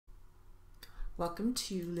Welcome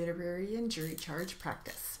to literary and jury charge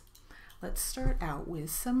practice. Let's start out with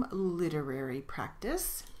some literary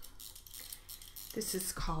practice. This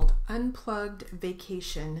is called Unplugged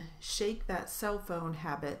Vacation. Shake that cell phone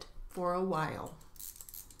habit for a while.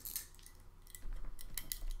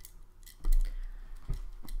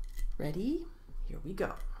 Ready? Here we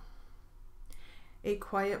go. A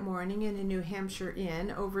quiet morning in a New Hampshire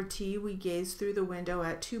inn. Over tea, we gazed through the window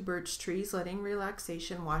at two birch trees, letting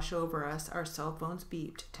relaxation wash over us. Our cell phones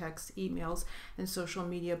beeped. Texts, emails, and social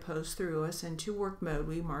media posts threw us into work mode.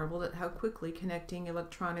 We marveled at how quickly connecting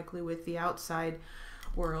electronically with the outside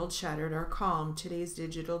world shattered our calm. Today's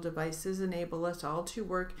digital devices enable us all to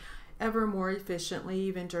work ever more efficiently,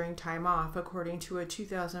 even during time off. According to a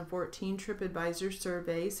 2014 TripAdvisor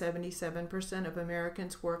survey, 77% of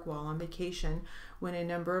Americans work while on vacation. When a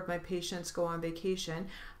number of my patients go on vacation,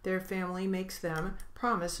 their family makes them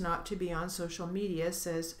promise not to be on social media,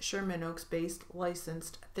 says Sherman Oaks-based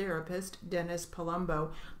licensed therapist Dennis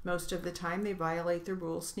Palumbo. Most of the time, they violate the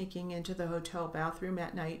rules, sneaking into the hotel bathroom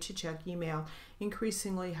at night to check email.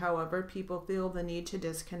 Increasingly, however, people feel the need to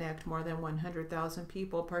disconnect. More than 100,000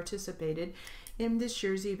 people participated in this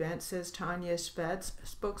year's event, says Tanya Spetz,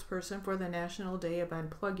 spokesperson for the National Day of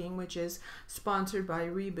Unplugging, which is sponsored by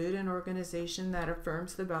Reboot, an organization that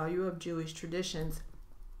affirms the value of Jewish traditions.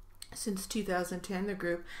 Since 2010, the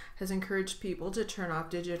group has encouraged people to turn off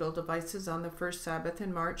digital devices on the first Sabbath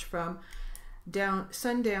in March from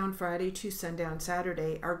sundown Friday to sundown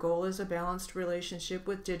Saturday. Our goal is a balanced relationship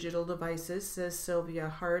with digital devices, says Sylvia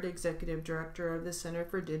Hart, executive director of the Center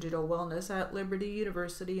for Digital Wellness at Liberty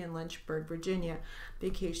University in Lynchburg, Virginia.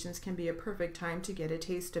 Vacations can be a perfect time to get a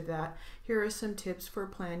taste of that. Here are some tips for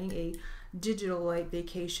planning a digital-light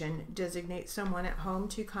vacation. Designate someone at home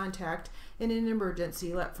to contact in an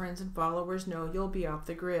emergency. Let friends and followers know you'll be off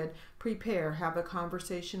the grid. Prepare. Have a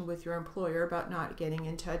conversation with your employer about not getting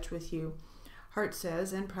in touch with you, Hart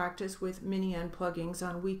says, and practice with mini unpluggings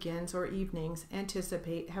on weekends or evenings.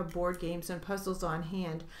 Anticipate, have board games and puzzles on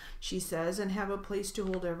hand, she says, and have a place to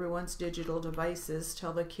hold everyone's digital devices.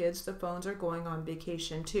 Tell the kids the phones are going on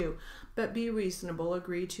vacation too, but be reasonable.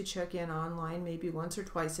 Agree to check in online maybe once or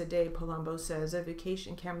twice a day, Palumbo says. A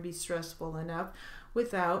vacation can be stressful enough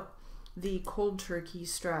without the cold turkey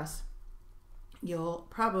stress. You'll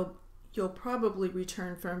probably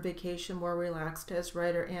return from vacation more relaxed, as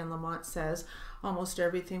writer Anne Lamont says. Almost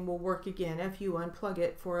everything will work again if you unplug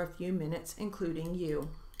it for a few minutes, including you.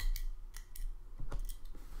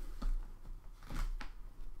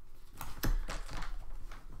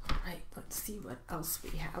 All right, let's see what else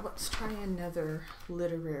we have. Let's try another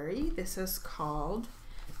literary. This is called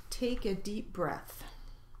Take a Deep Breath.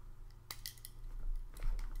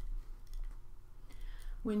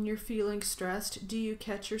 When you're feeling stressed, do you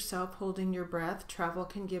catch yourself holding your breath? Travel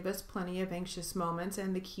can give us plenty of anxious moments,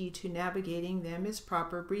 and the key to navigating them is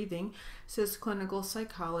proper breathing, says clinical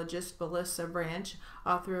psychologist Melissa Branch,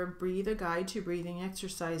 author of Breathe, a Guide to Breathing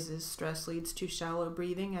Exercises. Stress leads to shallow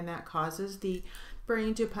breathing, and that causes the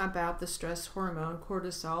brain to pump out the stress hormone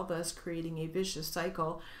cortisol, thus creating a vicious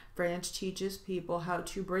cycle. Branch teaches people how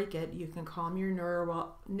to break it. You can calm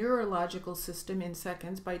your neurological system in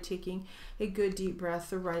seconds by taking a good deep breath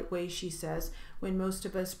the right way, she says. When most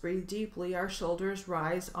of us breathe deeply, our shoulders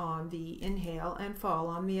rise on the inhale and fall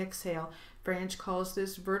on the exhale. Branch calls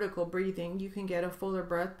this vertical breathing. You can get a fuller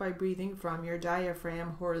breath by breathing from your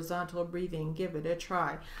diaphragm, horizontal breathing. Give it a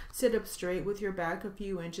try. Sit up straight with your back a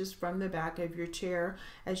few inches from the back of your chair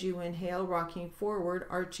as you inhale, rocking forward,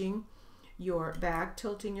 arching your back,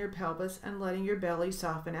 tilting your pelvis, and letting your belly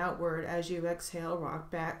soften outward. As you exhale, rock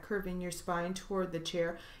back, curving your spine toward the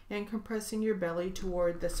chair and compressing your belly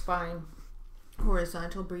toward the spine.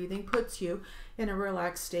 Horizontal breathing puts you in a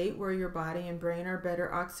relaxed state where your body and brain are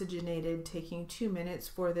better oxygenated. Taking 2 minutes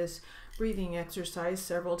for this breathing exercise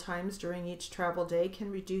several times during each travel day can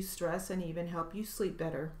reduce stress and even help you sleep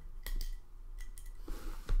better.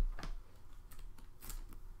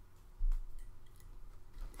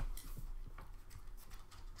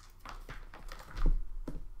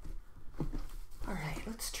 All right,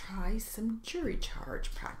 let's try some jury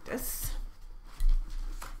charge practice.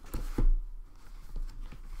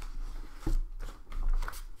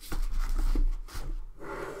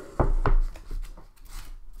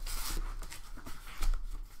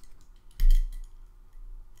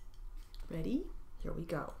 Ready? Here we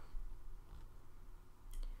go.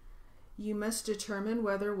 You must determine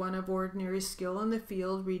whether one of ordinary skill in the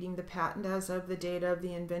field reading the patent as of the date of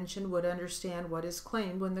the invention would understand what is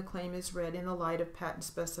claimed when the claim is read in the light of patent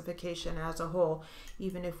specification as a whole,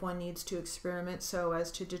 even if one needs to experiment so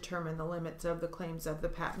as to determine the limits of the claims of the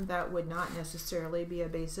patent. That would not necessarily be a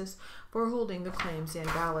basis for holding the claims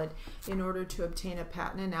invalid. In order to obtain a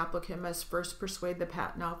patent, an applicant must first persuade the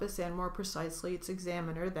patent office, and more precisely its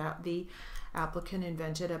examiner, that the applicant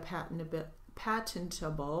invented a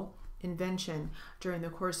patentable invention. During the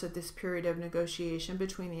course of this period of negotiation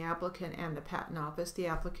between the applicant and the patent office, the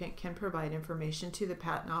applicant can provide information to the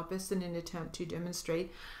patent office in an attempt to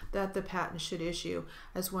demonstrate that the patent should issue.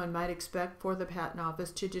 As one might expect for the patent office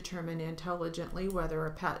to determine intelligently whether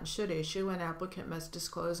a patent should issue, an applicant must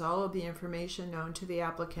disclose all of the information known to the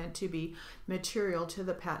applicant to be material to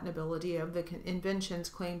the patentability of the inventions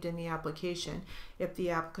claimed in the application. If the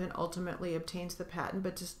applicant ultimately obtains the patent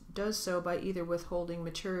but does so by either withholding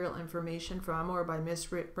material information from or by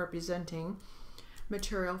misrepresenting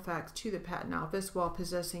material facts to the patent office while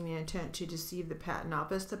possessing the intent to deceive the patent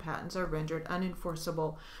office, the patents are rendered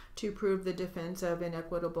unenforceable. To prove the defense of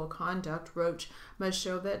inequitable conduct, Roach must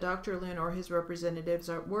show that Dr. Lin or his representatives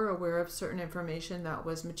were aware of certain information that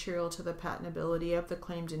was material to the patentability of the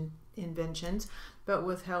claimed inventions, but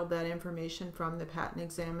withheld that information from the patent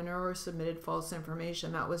examiner, or submitted false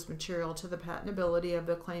information that was material to the patentability of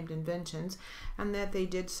the claimed inventions, and that they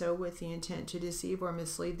did so with the intent to deceive or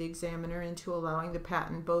mislead the examiner into allowing the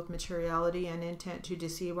patent. Both materiality and intent to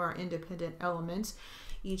deceive are independent elements,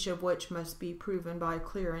 each of which must be proven by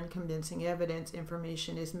clear and convincing evidence.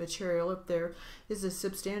 Information is material if there is a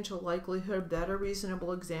substantial likelihood that a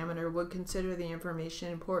reasonable examiner would consider the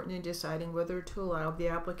information important in deciding whether to allow the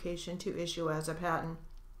application to issue as a patent.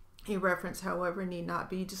 A reference, however, need not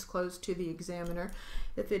be disclosed to the examiner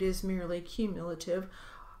if it is merely cumulative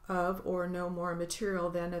of or no more material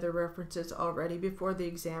than other references already before the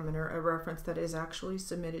examiner. A reference that is actually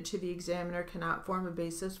submitted to the examiner cannot form a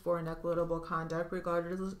basis for inequitable conduct,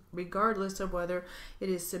 regardless of whether it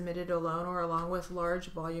is submitted alone or along with large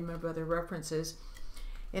volume of other references.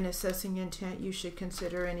 In assessing intent, you should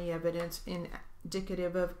consider any evidence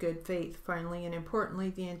indicative of good faith. Finally and importantly,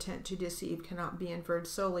 the intent to deceive cannot be inferred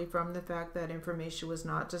solely from the fact that information was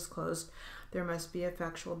not disclosed. There must be a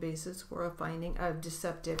factual basis for a finding of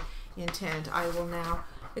deceptive intent. I will now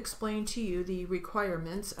explain to you the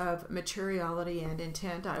requirements of materiality and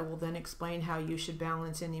intent. I will then explain how you should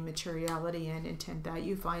balance any materiality and intent that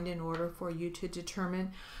you find in order for you to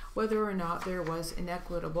determine whether or not there was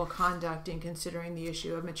inequitable conduct. In considering the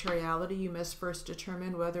issue of materiality, you must first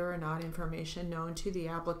determine whether or not information known to the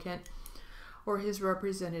applicant or his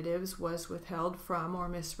representatives was withheld from or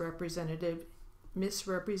misrepresented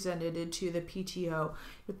to the PTO.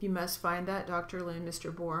 If you must find that Dr. Lin,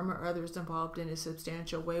 Mr. Borum, or others involved in a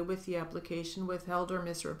substantial way with the application withheld or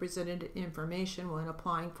misrepresented information when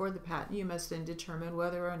applying for the patent, you must then determine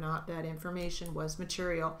whether or not that information was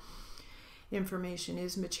material. Information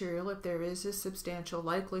is material if there is a substantial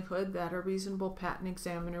likelihood that a reasonable patent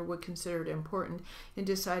examiner would consider it important in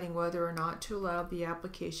deciding whether or not to allow the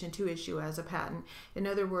application to issue as a patent. In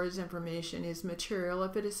other words, information is material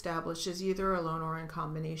if it establishes, either alone or in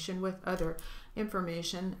combination with other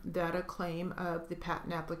information, that a claim of the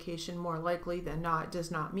patent application more likely than not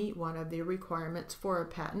does not meet one of the requirements for a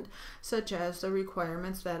patent, such as the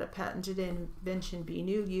requirements that a patented invention be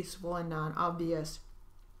new, useful, and non-obvious.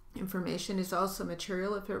 Information is also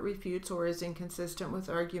material if it refutes or is inconsistent with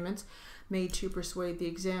arguments made to persuade the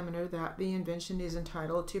examiner that the invention is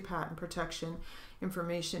entitled to patent protection.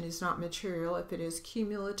 Information is not material if it is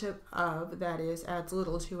cumulative of, that is, adds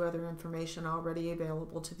little to other information already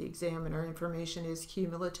available to the examiner. Information is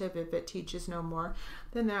cumulative if it teaches no more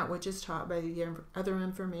than that which is taught by the other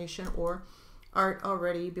information or art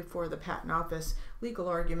already before the patent office. Legal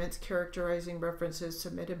arguments characterizing references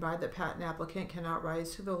submitted by the patent applicant cannot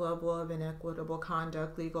rise to the level of inequitable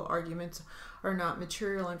conduct. Legal arguments are not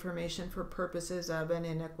material information for purposes of an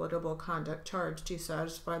inequitable conduct charge. To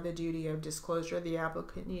satisfy the duty of disclosure, the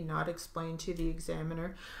applicant need not explain to the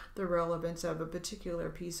examiner the relevance of a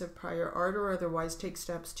particular piece of prior art or otherwise take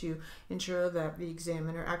steps to ensure that the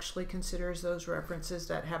examiner actually considers those references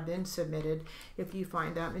that have been submitted. If you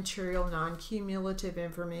find that material non-cumulative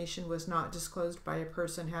information was not disclosed by a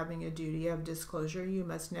person having a duty of disclosure, you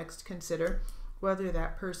must next consider whether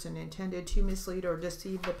that person intended to mislead or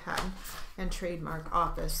deceive the Patent and Trademark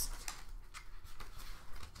Office.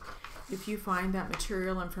 If you find that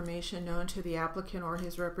material information known to the applicant or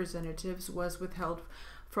his representatives was withheld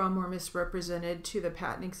from or misrepresented to the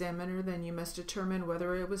patent examiner, then you must determine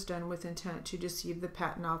whether it was done with intent to deceive the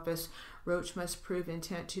patent office. Roach must prove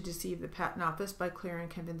intent to deceive the patent office by clear and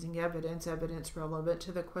convincing evidence. Evidence relevant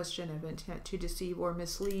to the question of intent to deceive or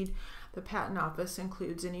mislead the patent office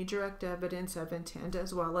includes any direct evidence of intent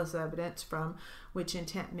as well as evidence from which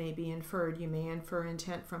intent may be inferred. You may infer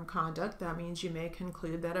intent from conduct. That means you may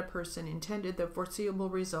conclude that a person intended the foreseeable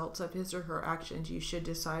results of his or her actions. You should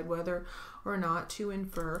decide whether or not to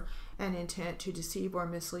infer an intent to deceive or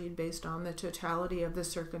mislead based on the totality of the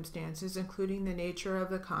circumstances, including the nature of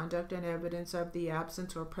the conduct and evidence of the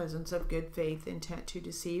absence or presence of good faith. Intent to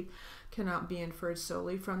deceive cannot be inferred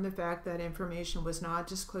solely from the fact that information was not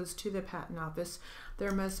disclosed to the patent office.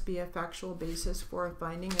 There must be a factual basis for a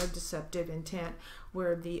finding of deceptive intent,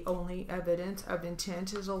 where the only evidence of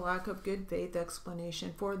intent is a lack of good faith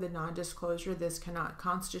explanation for the non-disclosure. This cannot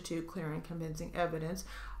constitute clear and convincing evidence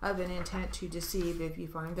of an intent to deceive. If you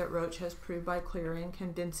find that Roach has proved by clear and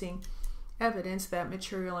convincing evidence that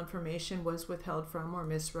material information was withheld from or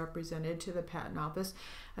misrepresented to the patent office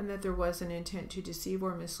and that there was an intent to deceive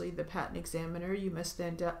or mislead the patent examiner, you must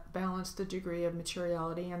then balance the degree of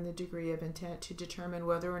materiality and the degree of intent to determine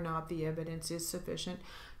whether or not the evidence is sufficient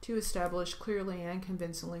to establish clearly and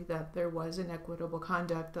convincingly that there was inequitable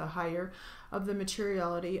conduct. The higher of the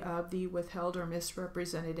materiality of the withheld or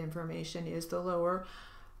misrepresented information is, the lower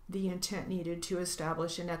the intent needed to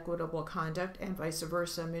establish inequitable conduct, and vice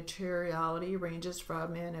versa. Materiality ranges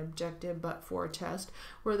from an objective but-for test,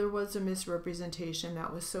 where there was a misrepresentation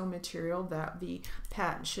that was so material that the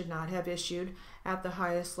patent should not have issued, at the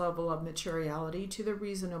highest level of materiality, to the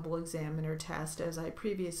reasonable examiner test, as I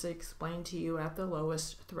previously explained to you, at the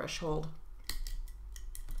lowest threshold.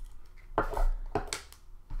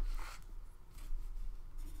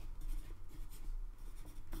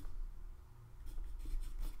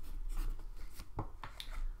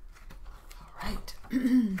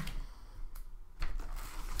 Let's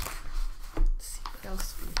see what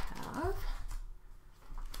else we have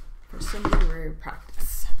for some literary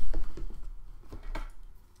practice.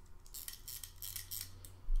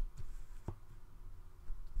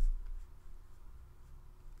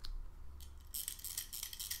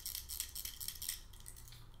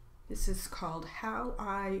 This is called How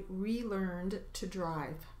I Relearned to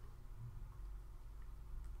Drive.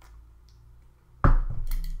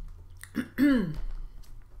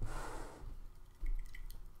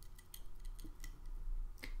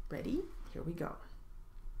 Ready? Here we go.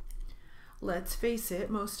 Let's face it,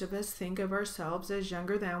 most of us think of ourselves as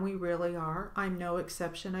younger than we really are. I'm no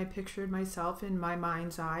exception. I pictured myself in my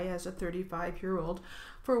mind's eye as a 35-year-old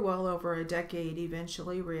for well over a decade.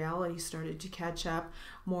 Eventually, reality started to catch up.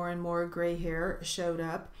 More and more gray hair showed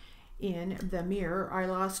up in the mirror. I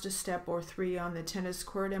lost a step or three on the tennis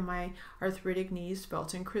court, and my arthritic knees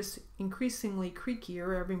felt increasingly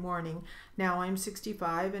creakier every morning. Now I'm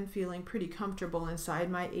 65 and feeling pretty comfortable inside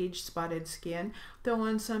my age-spotted skin, though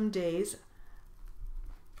on some days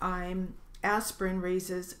aspirin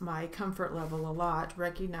raises my comfort level a lot.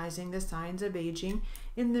 Recognizing the signs of aging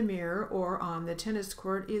in the mirror or on the tennis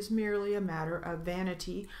court is merely a matter of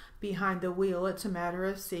vanity. Behind the wheel, it's a matter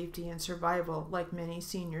of safety and survival. Like many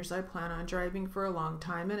seniors, I plan on driving for a long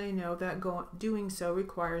time, and I know that doing so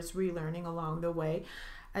requires relearning along the way,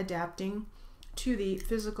 adapting to the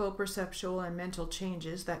physical, perceptual, and mental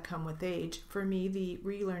changes that come with age. For me, the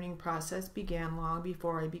relearning process began long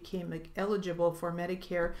before I became eligible for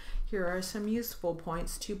Medicare. Here are some useful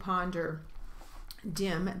points to ponder.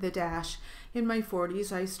 Dim the dash. In my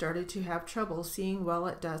 40s, I started to have trouble seeing well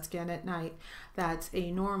at dusk and at night. That's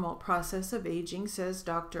a normal process of aging, says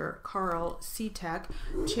Dr. Carl Seatek,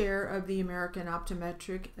 chair of the American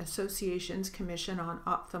Optometric Association's Commission on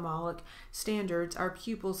Ophthalmic Standards. Our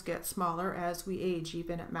pupils get smaller as we age.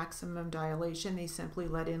 Even at maximum dilation, they simply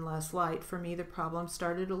let in less light. For me, the problem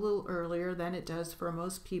started a little earlier than it does for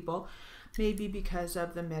most people, maybe because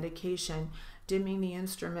of the medication. Dimming the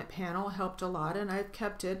instrument panel helped a lot, and I've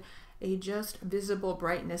kept it a just visible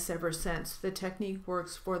brightness ever since. The technique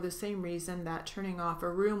works for the same reason that turning off a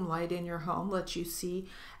room light in your home lets you see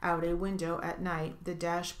out a window at night. The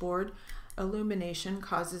dashboard illumination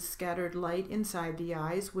causes scattered light inside the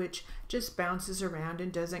eyes, which just bounces around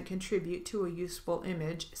and doesn't contribute to a useful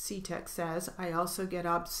image. CTEC says, I also get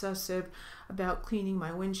obsessive about cleaning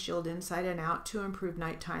my windshield inside and out to improve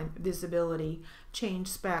nighttime visibility. Change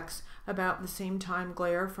specs. About the same time,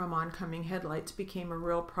 glare from oncoming headlights became a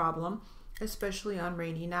real problem. especially on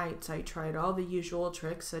rainy nights. I tried all the usual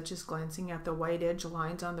tricks, such as glancing at the white edge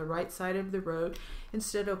lines on the right side of the road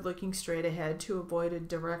instead of looking straight ahead to avoid a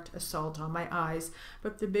direct assault on my eyes.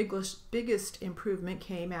 But the biggest improvement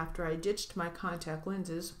came after I ditched my contact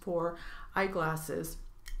lenses for eyeglasses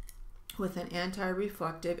with an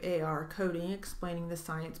anti-reflective AR coating. Explaining the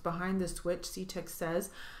science behind the switch, CTEC says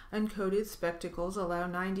uncoated spectacles allow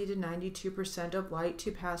 90 to 92% of light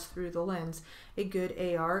to pass through the lens. A good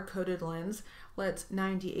AR coated lens lets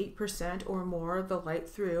 98% or more of the light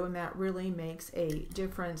through, and that really makes a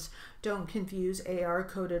difference. Don't confuse AR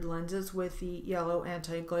coated lenses with the yellow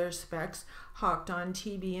anti-glare specs hawked on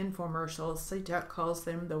TV infomercials. CTEC calls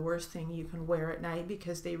them the worst thing you can wear at night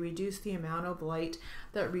because they reduce the amount of light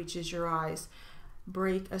that reaches your eyes.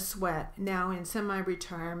 Break a sweat. Now in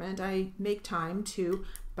semi-retirement, I make time to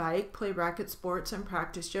bike, play racket sports, and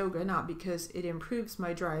practice yoga, not because it improves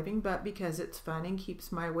my driving, but because it's fun and keeps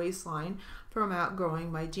my waistline from outgrowing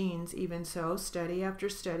my jeans. Even so, study after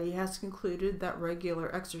study has concluded that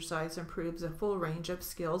regular exercise improves a full range of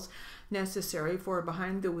skills necessary for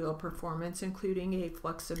behind-the-wheel performance, including a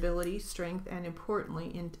flexibility, strength, and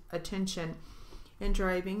importantly, attention. In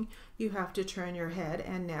driving, you have to turn your head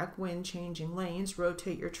and neck when changing lanes,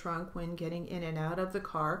 rotate your trunk when getting in and out of the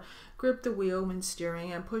car, grip the wheel when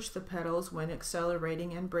steering, and push the pedals when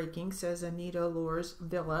accelerating and braking, says Anita Lours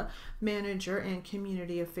Villa, manager in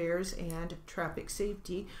community affairs and traffic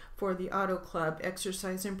safety for the Auto Club.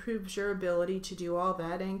 Exercise improves your ability to do all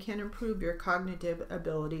that and can improve your cognitive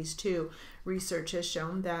abilities too. Research has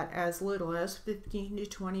shown that as little as 15 to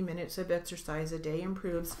 20 minutes of exercise a day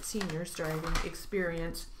improves seniors' driving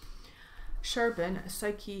experience. Sharpen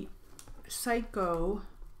psychomotor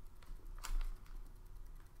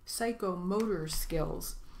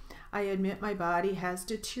skills. I admit my body has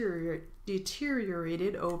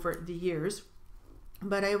deteriorated over the years,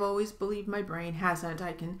 but I've always believed my brain hasn't.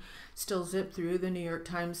 I can still zip through the New York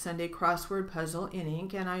Times Sunday crossword puzzle in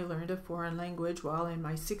ink, and I learned a foreign language while in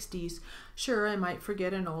my 60s. Sure, I might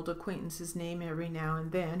forget an old acquaintance's name every now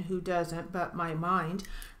and then, who doesn't, but my mind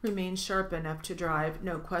remains sharp enough to drive,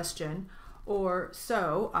 no question. Or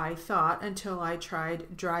so I thought until I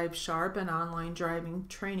tried Drive Sharp, an online driving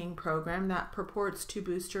training program that purports to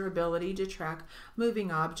boost your ability to track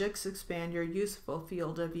moving objects, expand your useful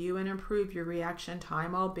field of view, and improve your reaction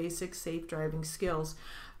time, all basic safe driving skills.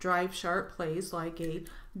 Drive Sharp plays like a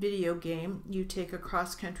video game. You take a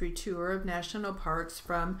cross-country tour of national parks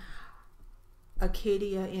from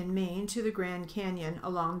Acadia in Maine to the Grand Canyon.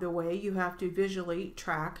 Along the way, you have to visually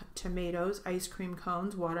track tomatoes, ice cream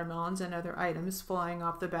cones, watermelons, and other items flying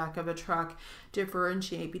off the back of a truck,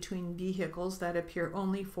 differentiate between vehicles that appear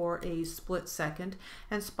only for a split second,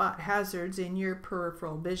 and spot hazards in your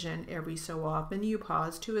peripheral vision. Every so often, you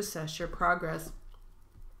pause to assess your progress.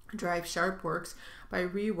 Drive Sharp works by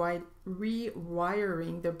rewiring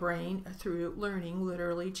the brain through learning,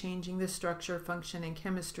 literally changing the structure, function, and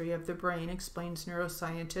chemistry of the brain, explains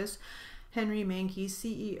neuroscientist Henry Mankey,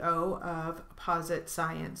 CEO of Posit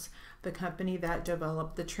Science, the company that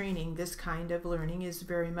developed the training. This kind of learning is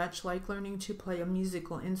very much like learning to play a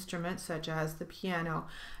musical instrument such as the piano.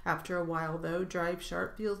 After a while, though, Drive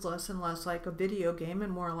Sharp feels less and less like a video game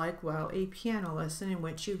and more like, well, a piano lesson in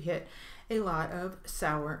which you hit a lot of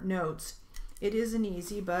sour notes. It isn't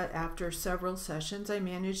easy, but after several sessions, I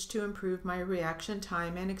managed to improve my reaction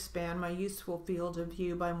time and expand my useful field of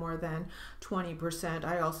view by more than 20%.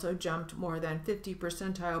 I also jumped more than 50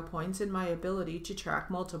 percentile points in my ability to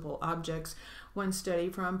track multiple objects. One study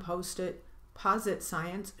from Posit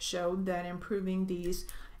Science showed that improving these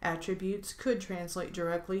attributes could translate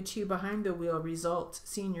directly to behind-the-wheel results.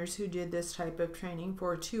 Seniors who did this type of training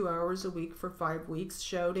for 2 hours a week for 5 weeks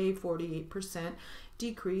showed a 48%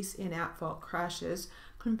 decrease in at-fault crashes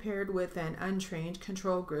compared with an untrained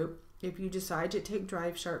control group. If you decide to take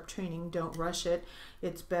Drive Sharp training, don't rush it.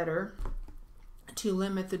 It's better to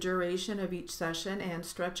limit the duration of each session and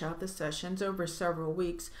stretch out the sessions over several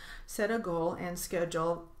weeks. Set a goal and a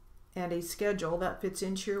schedule that fits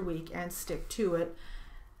into your week and stick to it.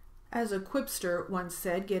 As a quipster once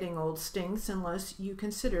said, getting old stinks unless you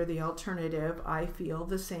consider the alternative. I feel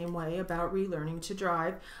the same way about relearning to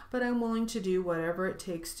drive, but I'm willing to do whatever it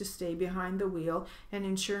takes to stay behind the wheel and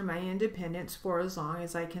ensure my independence for as long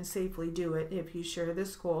as I can safely do it. If you share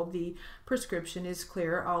this goal, the prescription is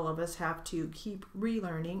clear. All of us have to keep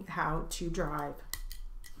relearning how to drive.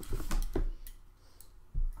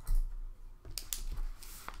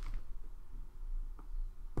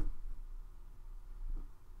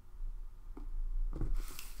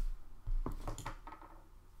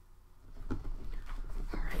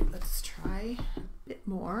 Let's try a bit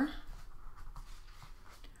more.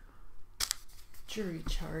 jury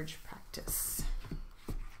charge practice.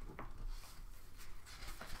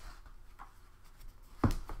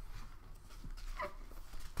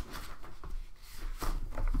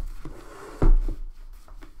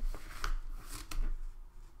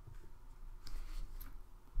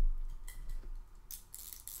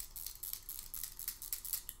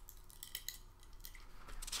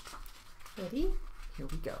 Ready? Here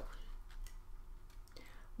we go.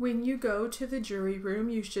 When you go to the jury room,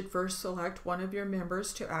 you should first select one of your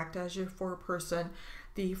members to act as your foreperson.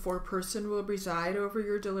 The foreperson will preside over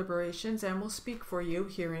your deliberations and will speak for you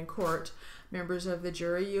here in court. Members of the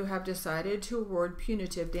jury, you have decided to award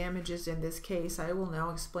punitive damages in this case. I will now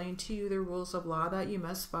explain to you the rules of law that you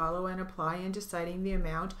must follow and apply in deciding the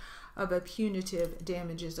amount of a punitive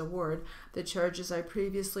damages award. The charges I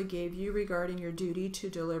previously gave you regarding your duty to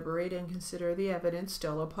deliberate and consider the evidence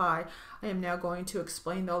still apply. I am now going to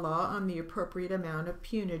explain the law on the appropriate amount of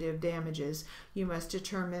punitive damages. You must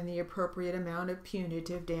determine the appropriate amount of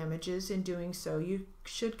punitive damages. In doing so, you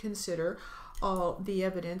should consider all the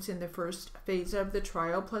evidence in the first phase of the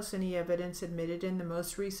trial plus any evidence admitted in the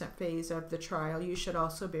most recent phase of the trial. You should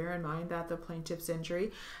also bear in mind that the plaintiff's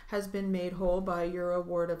injury has been made whole by your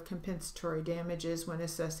award of compensatory damages. When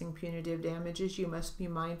assessing punitive damages, you must be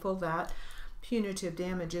mindful that punitive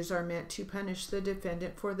damages are meant to punish the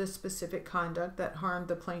defendant for the specific conduct that harmed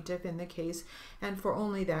the plaintiff in the case and for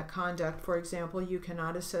only that conduct. For example, you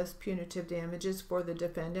cannot assess punitive damages for the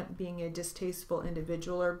defendant being a distasteful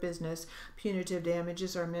individual or business. Punitive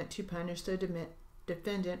damages are meant to punish the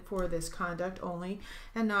defendant for this conduct only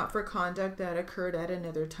and not for conduct that occurred at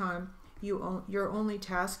another time. Your only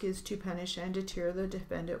task is to punish and deter the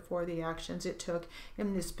defendant for the actions it took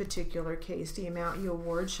in this particular case. The amount you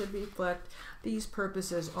award should reflect these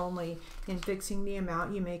purposes only. In fixing the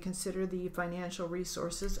amount, you may consider the financial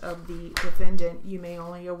resources of the defendant. You may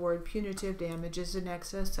only award punitive damages in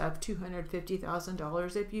excess of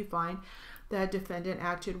 $250,000 if you find that defendant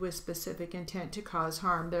acted with specific intent to cause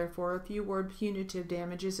harm. Therefore, if you award punitive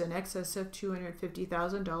damages in excess of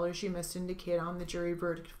 $250,000, you must indicate on the jury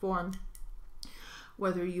verdict form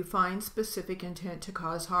whether you find specific intent to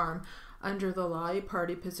cause harm. Under the law, a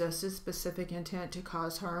party possesses specific intent to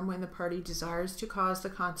cause harm when the party desires to cause the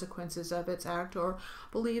consequences of its act or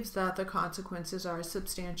believes that the consequences are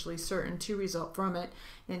substantially certain to result from it.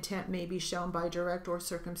 Intent may be shown by direct or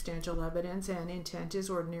circumstantial evidence, and intent is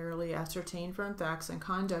ordinarily ascertained from facts and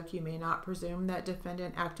conduct. You may not presume that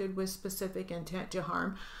defendant acted with specific intent to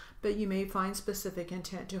harm, but you may find specific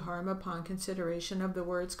intent to harm upon consideration of the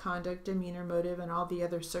words, conduct, demeanor, motive, and all the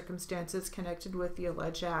other circumstances connected with the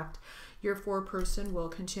alleged act. Your foreperson will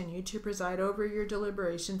continue to preside over your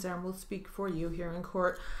deliberations and will speak for you here in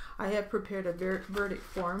court. I have prepared a verdict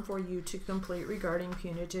form for you to complete regarding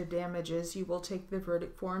punitive damages. You will take the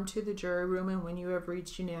verdict form to the jury room, and when you have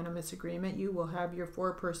reached unanimous agreement, you will have your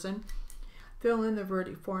foreperson fill in the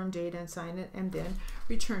verdict form, date, and sign it, and then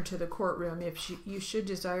return to the courtroom. If you should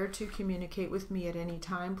desire to communicate with me at any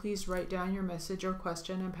time, please write down your message or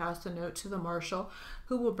question and pass the note to the marshal,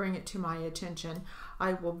 who will bring it to my attention.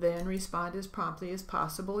 I will then respond as promptly as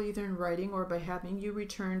possible, either in writing or by having you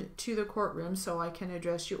returned to the courtroom so I can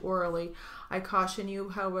address you orally. I caution you,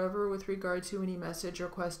 however, with regard to any message or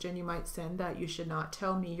question you might send, that you should not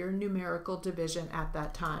tell me your numerical division at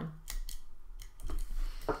that time.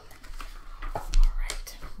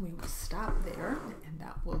 We will stop there, and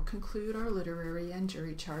that will conclude our literary and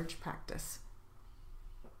jury charge practice.